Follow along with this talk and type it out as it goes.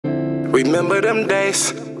Remember them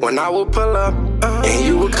days when I would pull up and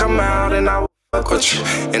you would come out and I would fuck with you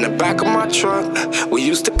in the back of my truck. We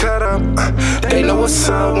used to cut up. They know what's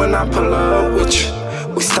up when I pull up with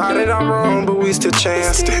you. We started out wrong, but we still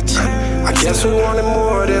chanced it. I guess we wanted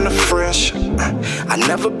more than a friendship. I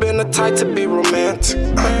never been the type to be romantic.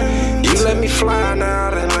 You let me fly now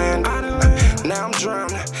out and land. Now I'm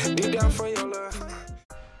drowning deep down for your love.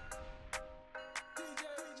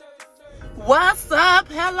 What's up?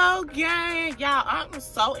 Hello, gang. Y'all, I'm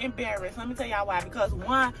so embarrassed. Let me tell y'all why. Because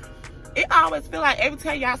one, it always feel like every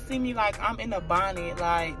time y'all see me, like I'm in a bonnet.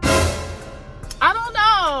 Like, I don't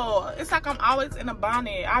know. It's like I'm always in a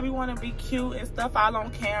bonnet. I be want to be cute and stuff all on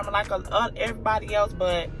camera like everybody else.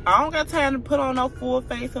 But I don't got time to put on no full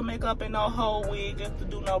face of makeup and no whole wig just to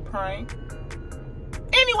do no prank.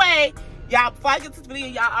 Anyway, y'all, before I get to this video,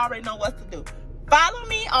 y'all already know what to do. Follow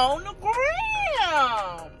me on the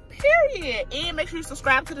gram. Period. And make sure you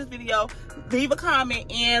subscribe to this video, leave a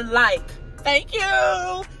comment, and like. Thank you.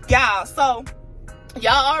 Y'all, so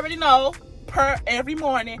y'all already know, per every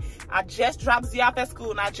morning, I just dropped Z off at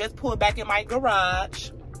school and I just pulled back in my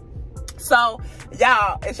garage. So,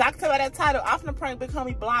 y'all, as y'all can tell by that title, I'm finna prank Big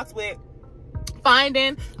Homie Blocks with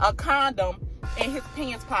finding a condom in his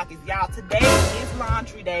pants pockets. Y'all, today is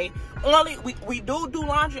laundry day. We do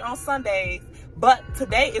laundry on Sundays, but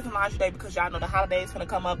today is laundry day because y'all know the holidays finna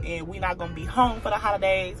come up and we not gonna be home for the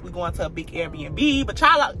holidays. We going to a big Airbnb, but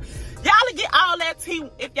y'all get all that tea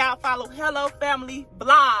if y'all follow Hello Family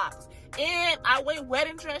Vlogs. And I went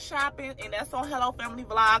wedding dress shopping, and that's on Hello Family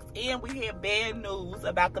Vlogs. And we had bad news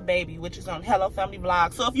about the baby, which is on Hello Family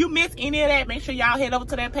Vlogs. So if you missed any of that, make sure y'all head over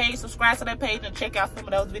to that page, subscribe to that page, and check out some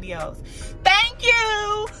of those videos. Thank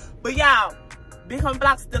you. But y'all, Big Homie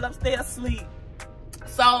Blocks still upstairs asleep.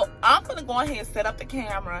 So I'm gonna go ahead and set up the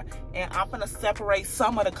camera and I'm gonna separate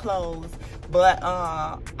some of the clothes. But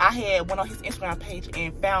I had went on his Instagram page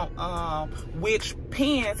and found which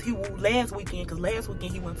pants he wore last weekend, because last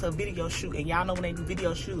weekend he went to a video shoot, and y'all know when they do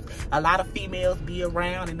video shoots, a lot of females be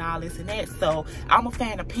around and all this and that. So I'm gonna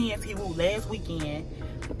find the pants he wore last weekend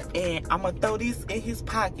and I'm gonna throw this in his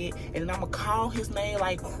pocket, and then I'm gonna call his name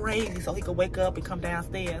like crazy so he could wake up and come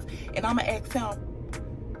downstairs, and I'm gonna ask him,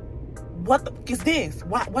 what the fuck is this?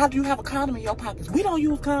 Why do you have a condom in your pockets? We don't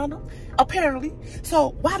use condoms, apparently. So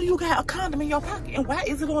why do you got a condom in your pocket? And why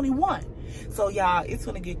is it only one? So y'all, it's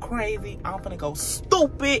gonna get crazy. I'm gonna go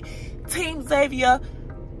stupid. Team Xavier,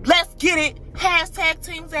 let's get it. Hashtag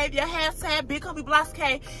Team Xavier, hashtag Big Homie Blocks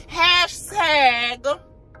K, hashtag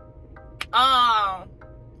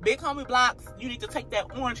Big Homie Blocks, you need to take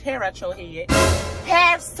that orange hair out your head.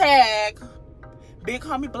 Hashtag Big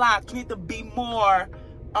Homie Blocks, you need to be more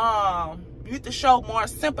you need to show more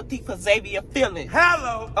sympathy for Xavier feelings.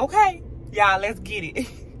 Hello. Okay, y'all, let's get it.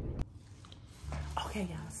 Okay,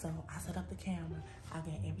 y'all, so I set up the camera. I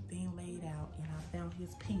got everything laid out, and I found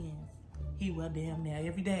his pins. He wear damn near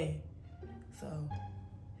every day. So,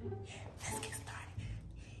 let's get started.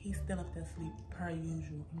 He's still up there asleep, per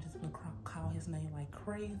usual. I'm just gonna call his name like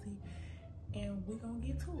crazy, and we're gonna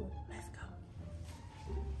get to it. Let's go.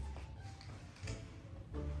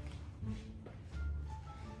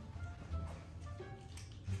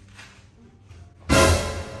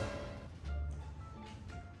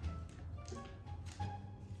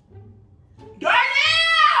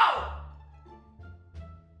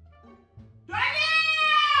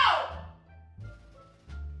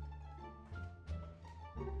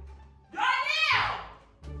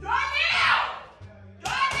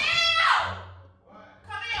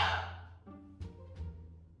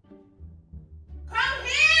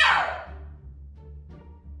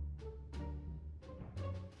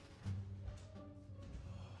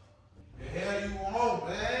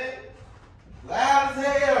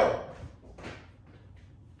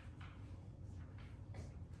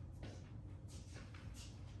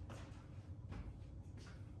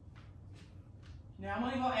 Now, I'm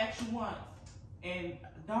only gonna ask you once, and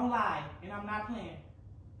don't lie, and I'm not playing.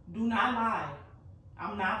 Do not lie.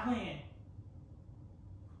 I'm not playing.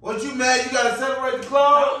 What, you mad you gotta separate the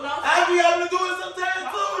clothes? No, I be able to do it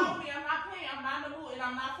sometimes too. I'm not playing. I'm not in the mood, and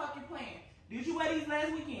I'm not fucking playing. Did you wear these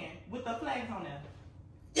last weekend with the flags on them?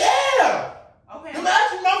 Yeah! Okay. Them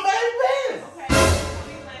actually my favorite pants. Okay, you wore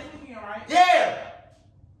these last weekend, right? Yeah!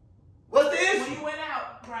 What's the issue? When you went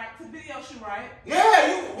out, right, to video shoot, right?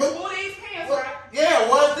 Yeah, You wore these pants, right? Yeah,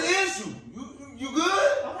 what's the issue? You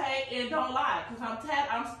good? Okay, and don't lie, because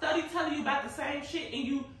I'm study telling you about the same shit, and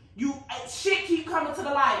you shit keep coming to the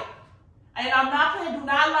light. And I'm not playing. Do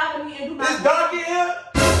not lie to me, and do not. It's dark in here?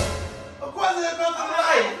 Of course it comes to the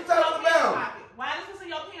light. What you talking about? Why this was in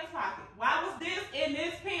your pants pocket? Why was this in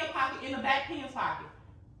this pen pocket in the back pants pocket?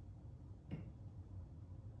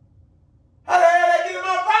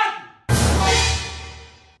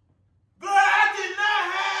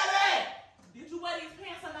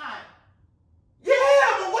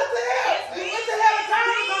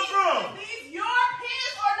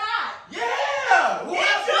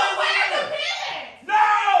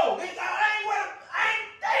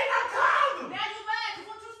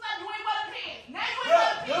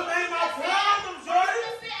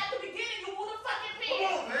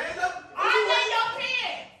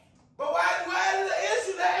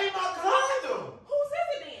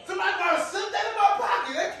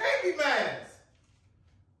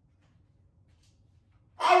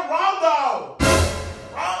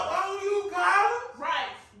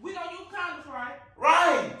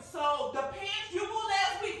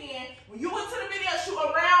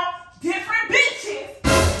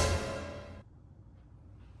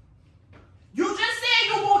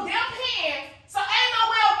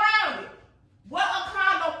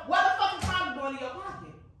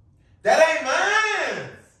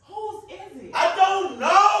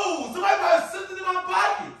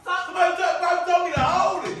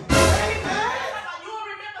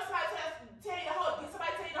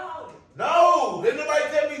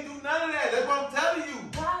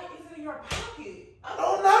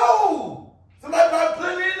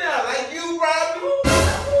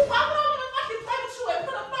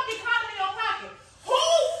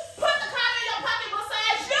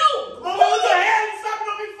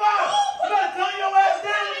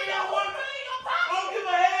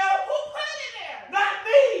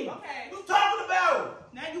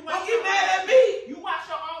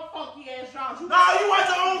 drawers. No, you watch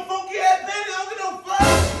your own funky ass thing. Don't get no fuck.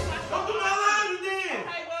 Don't do my laundry then.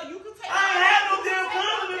 Okay, well, you can take I ain't had no damn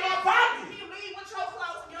condom in my pocket. You leave with your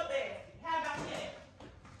clothes in your bed. How about that?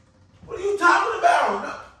 What are you talking about?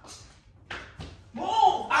 No.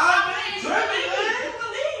 Move. I'm tripping, man. You can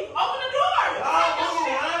leave. Open the door. I'll move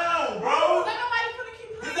around, bro. Let nobody finna keep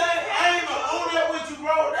you. I ain't gonna own that with you,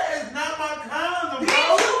 bro. That is not my condom, bro.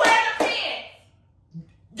 Did you wear the pants?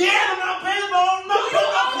 Yeah, my pants, bro. No, you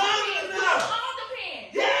put my condom in there. On the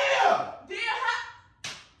pants. Yeah. Dear hot.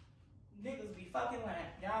 Niggas be fucking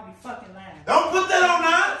lying. Y'all be fucking lying. Don't put that on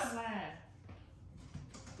us. Lying.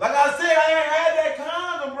 Like I said, I ain't had that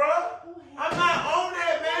condom, bro. I'm not on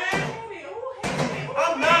that, man.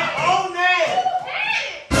 I'm not on that.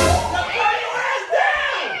 Now calm your ass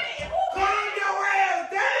down. Calm your ass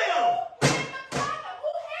down.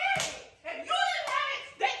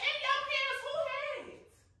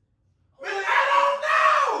 Man, I don't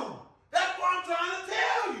know. That's what I'm trying to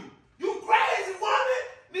tell you. You crazy woman.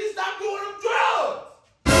 Need to stop doing them drugs.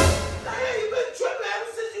 Dang, you been tripping ever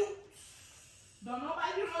since you. Don't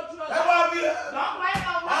nobody do no drugs. That's why I be. Don't blame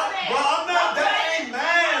on none of that. Bro, I'm not. That ain't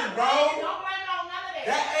mine, bro. Don't blame on none of that.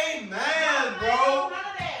 That ain't mine, bro. None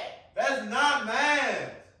of that. That's not mine.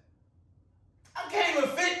 I can't even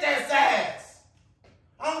fit that size.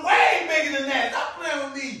 I'm way bigger than that. Stop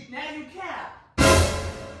playing with me. Now you cap.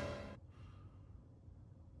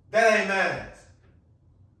 That ain't mine.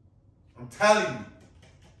 I'm telling you.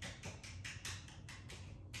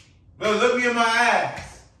 Look me in my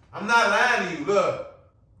eyes. I'm not lying to you. Look.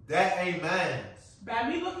 That ain't mine. By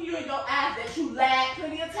me looking you in your eyes that you lied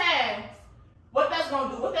plenty of times, what that's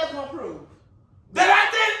gonna do? What that's gonna prove? That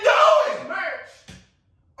I didn't do it. Merch.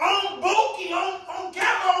 On Bookie, on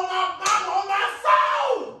camera, on my mama, on my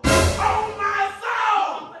soul. On my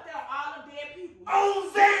soul. Don't put that on all them dead people.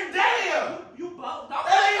 On Zendaya. You both. That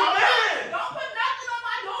ain't mine. Don't put nothing on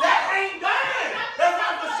my door. That ain't mine. That's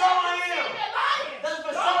not for sure I am. That's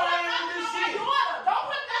for sure I am with this shit. Don't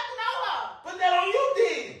put nothing on her. Put that on you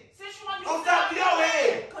then. Since you want On top of your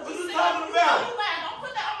head. What you talking about? Don't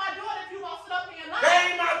put that on my door if you won't sit up here and lie. That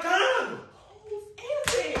ain't my condom. Whose is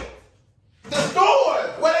it? The store.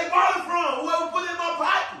 Where they bought it from. Whoever put it in my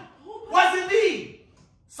pocket. Wasn't me.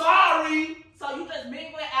 Sorry. So you just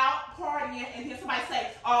mingling out, partying, and then somebody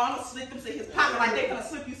say, oh, I'm gonna slip them to his pocket like they're gonna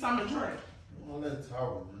slip you something to drink. Oh, let's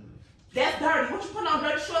talk, man. That's dirty. What you putting on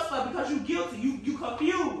dirty shorts for? Because you guilty. You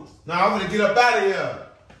confused. Nah, I'm gonna get up out of here.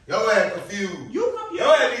 Your ass confused. You confused.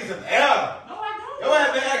 Your ass needs some air. No, I don't. Your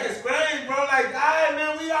ass been acting strange, bro. Like, all right,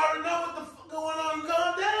 man, we already know what the fuck going on. You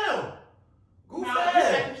calm down. Goof No, you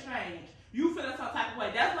ass. acting strange. You feeling some type of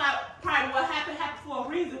way. That's not probably what happened for a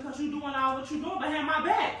reason, because you doing all what you doing behind my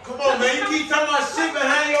back. Come on, man. You keep talking about shit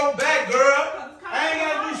behind your back, girl. I ain't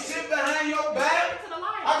gotta do shit behind your back.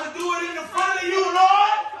 I can do it in the front of you,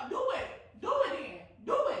 Lord. Do it. Do it then.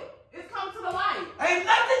 Do it. It's coming to the light. Ain't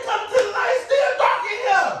nothing coming to the light. Still dark in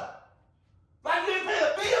here. Like you didn't pay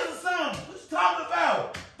the bills or something. What you talking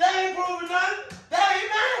about? That ain't proving nothing. That ain't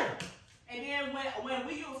mine. And then when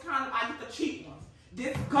we use condoms, I get the cheap ones.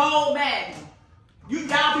 This gold magnum.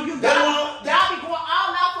 Y'all be going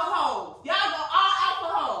all out for hoes. Y'all go all out for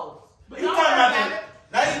hoes. But You talking about that?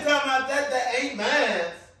 Now you talking about that ain't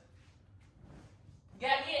mine.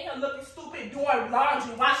 Got me in here looking stupid, doing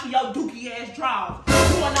laundry, washing your dookie ass drawers,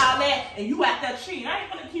 doing all that, and you out there cheating. I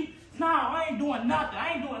ain't gonna keep. No, I ain't doing nothing.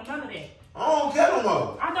 I ain't doing none of that. I don't care no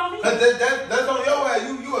more. I don't need it. That's on your ass.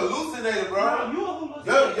 You hallucinated, bro. No, you a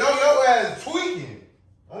hallucinated. Your ass tweaking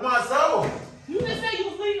on my soul. You just say you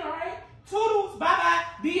was leaving, right? Toodles, bye bye,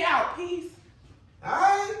 be out, peace. All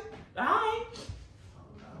right. All right.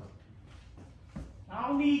 I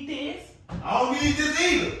don't need this. I don't need this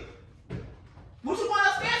either. What you want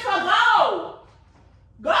to stand for? Go.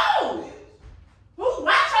 Go.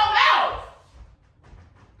 Watch your mouth.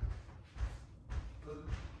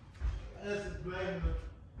 This is blaming the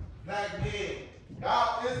black men.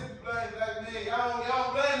 Y'all, this is blaming black men. Y'all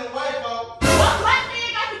don't blame the white folks. What black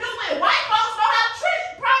men got to do with it? White folks know how to treat,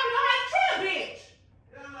 probably know how to treat a bitch.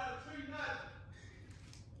 They don't know how to treat nothing.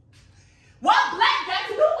 What black got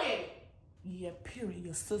to do with it? Yeah, period.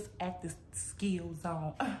 Your sis acting skills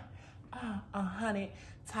on. Honey,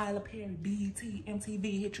 Tyler Perry, BET,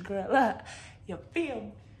 MTV, hit your girl up. You feel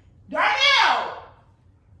me? Darnell!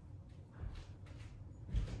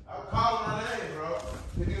 I'm calling my name, bro.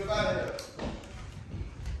 Get you out of here.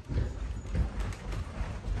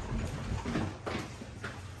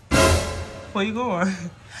 Where you going?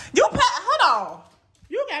 You pack, hold on.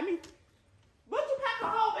 You got me. What you pack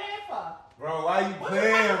a whole bag for? Bro, why you What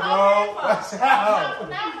playing, you bro? pack a whole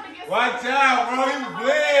bag for? Watch out. Watch out, bro. You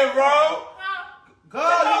playing, bro.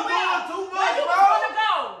 God, you doing too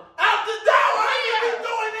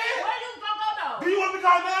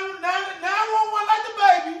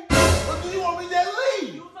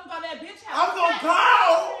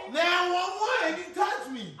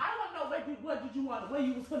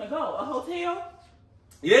finna go? A hotel?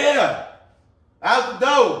 Yeah. Out the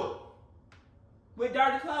door. With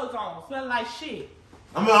dirty clothes on, smelling like shit.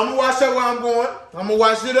 I'm gonna wash up where I'm going. I'm gonna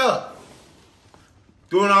wash it up.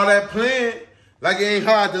 Doing all that playing like it ain't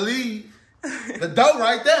hard to leave. The door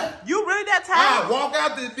right there. You really that tired? I walk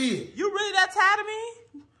out this bitch. You really that tired of me?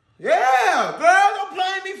 Yeah, girl, don't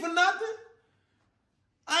play me for nothing.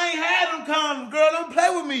 I ain't had them condoms, girl. Don't play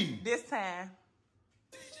with me. This time.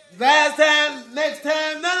 Last time, next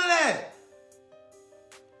time, none of that.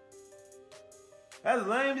 That's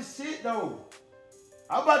lame as shit, though.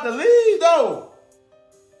 I'm about to leave, though.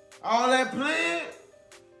 All that playing.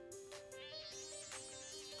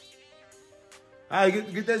 All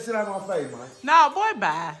right, get that shit out of my face, man. No, boy,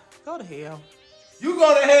 bye. Go to hell. You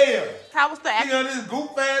go to hell. How was the You on this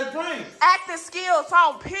goof-ass prank. acting skills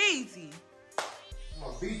on peasy? I'm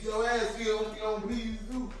gonna beat your ass here when you don't believe you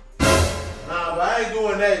do. Nah, but I ain't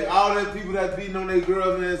doing that. All them people that beating on their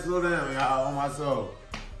girls, man, slow down, y'all, on my soul.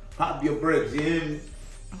 Pop your brakes, you hear me?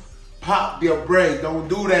 Pop your brakes, don't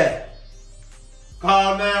do that.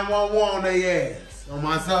 Call 911 on their ass, on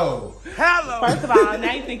my soul. Hello. First of all,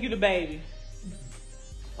 now you think you the baby.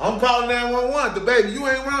 I'm calling 911, the baby, you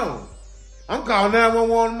ain't wrong. I'm calling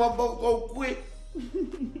 911, motherfucker, go quick.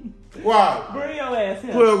 Why? Bring your ass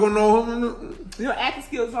here. Well, gonna know him. Your acting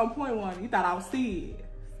skills on point one. You thought I was Sid.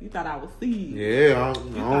 You thought I was Sid. Yeah,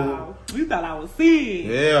 You thought I was Sid.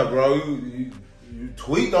 Yeah, bro, you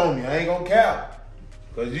tweaked on me. I ain't gonna cap.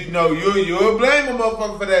 Cause you know you'll blame a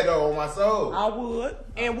motherfucker for that though, on my soul. I would,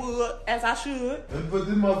 as I should. Let me put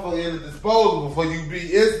this motherfucker in the disposal before you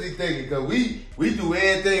be instantly thinking, cause we do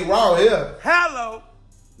everything raw here. Hello.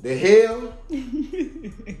 The hell?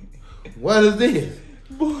 What is this?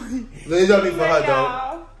 Boy. There's nothing for her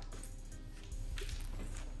though.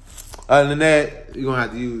 Other than that, you're gonna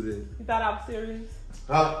have to use it. You thought I was serious?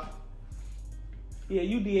 Huh? Yeah,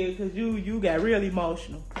 you did, cause you got real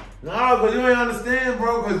emotional. No, but you ain't understand,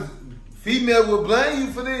 bro, because female will blame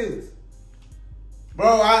you for this.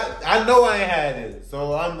 Bro, I know I ain't had it,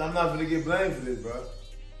 so I'm not gonna get blamed for this, bro.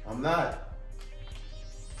 I'm not.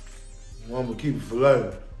 I'm gonna keep it for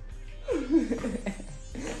later. Team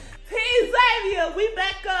Xavier, we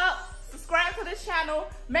back up. Subscribe to this channel.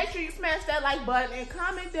 Make sure you smash that like button and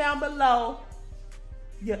comment down below.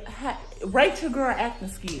 Rate your girl acting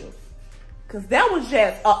skills. Because that was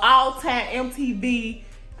just an all-time MTV,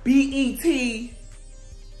 BET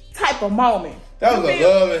type of moment. That was a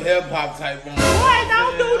love and hip hop type moment. Boy,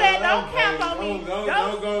 don't do that. Don't cap on me.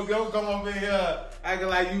 Don't come up in here acting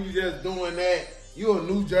like you just doing that. You a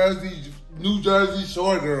New Jersey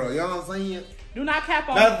short girl. You know what I'm saying? Do not cap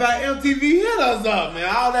on me. Matter of fact, MTV hit us up, man.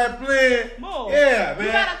 All that playing. Move. Yeah, man.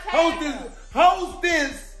 You gotta Host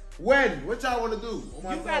this wedding. What y'all want to do?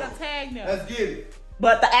 You gotta tag them. Let's get it.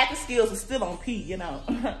 But the acting skills are still on P, you know.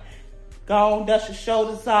 Go on, dust your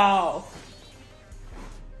shoulders off.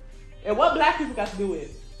 And what black people got to do with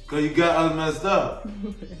it? Because you got us messed up.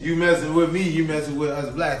 You messing with me, you messing with us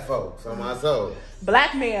black folks on my soul.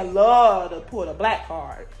 Black men love to pull the black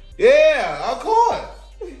card. Yeah, of course.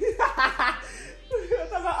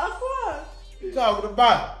 Of course. You talking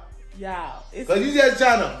about? Y'all. Because you just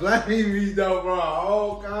trying to blame me though, bro.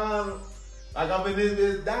 All kinds. Like I'm in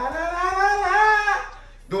this da-da-da-da-da.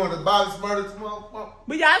 Doing the body smurder tomorrow.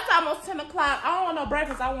 But y'all, it's almost 10 o'clock. I don't want no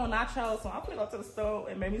breakfast. I want nachos. So I'm going to go to the store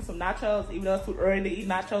and make me some nachos, even though it's too early to eat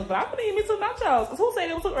nachos. But I'm going to eat me some nachos. Because who said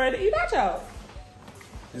it was too early to eat nachos?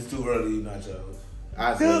 It's too early to eat nachos.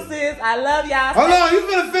 Deuces, I love y'all. Hold on, you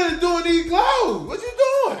finna finish doing these clothes. What you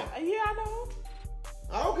doing? Yeah, I know.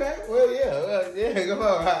 Okay, well, yeah, come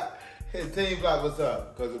on. Hey, Team Block, what's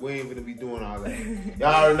up? Because we ain't gonna be doing all that.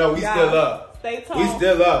 Y'all already know we still up. Stay tuned. We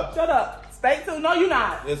still up. Shut up. Stay tuned. No, you're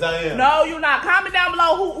not. Yes, I am. No, you're not. Comment down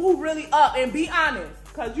below who really up and be honest.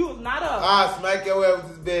 Because you was not up. I'll smack your ass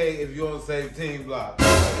with this bag if you don't say Team Block.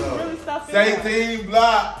 Really stuff say Team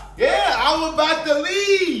Block. Yeah, I was about to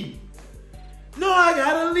leave. No, I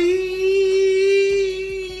gotta leave,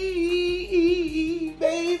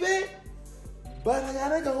 baby. But I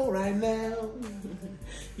gotta go right now.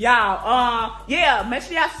 Y'all, yeah, make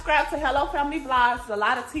sure y'all subscribe to Hello Family Vlogs. There's a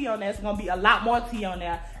lot of tea on there. It's gonna be a lot more tea on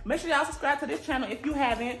there. Make sure y'all subscribe to this channel if you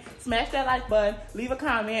haven't. Smash that like button. Leave a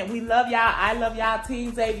comment. We love y'all. I love y'all.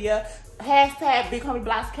 Team Xavier. Hashtag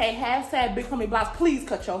BigHomieBlocks K. Hashtag BigHomieBlocks. Please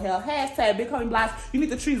cut your hair. Hashtag BigHomieBlocks. You need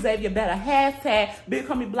to treat Xavier better. Hashtag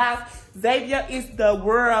BigHomieBlocks. Xavier is the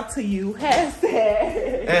world to you.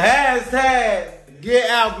 Hashtag. And hashtag get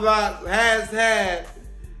out block. Hashtag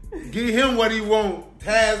get him what he wants.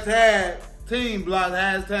 Hashtag Team Block.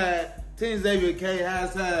 Hashtag Team Xavier K.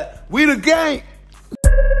 Hashtag we the gang.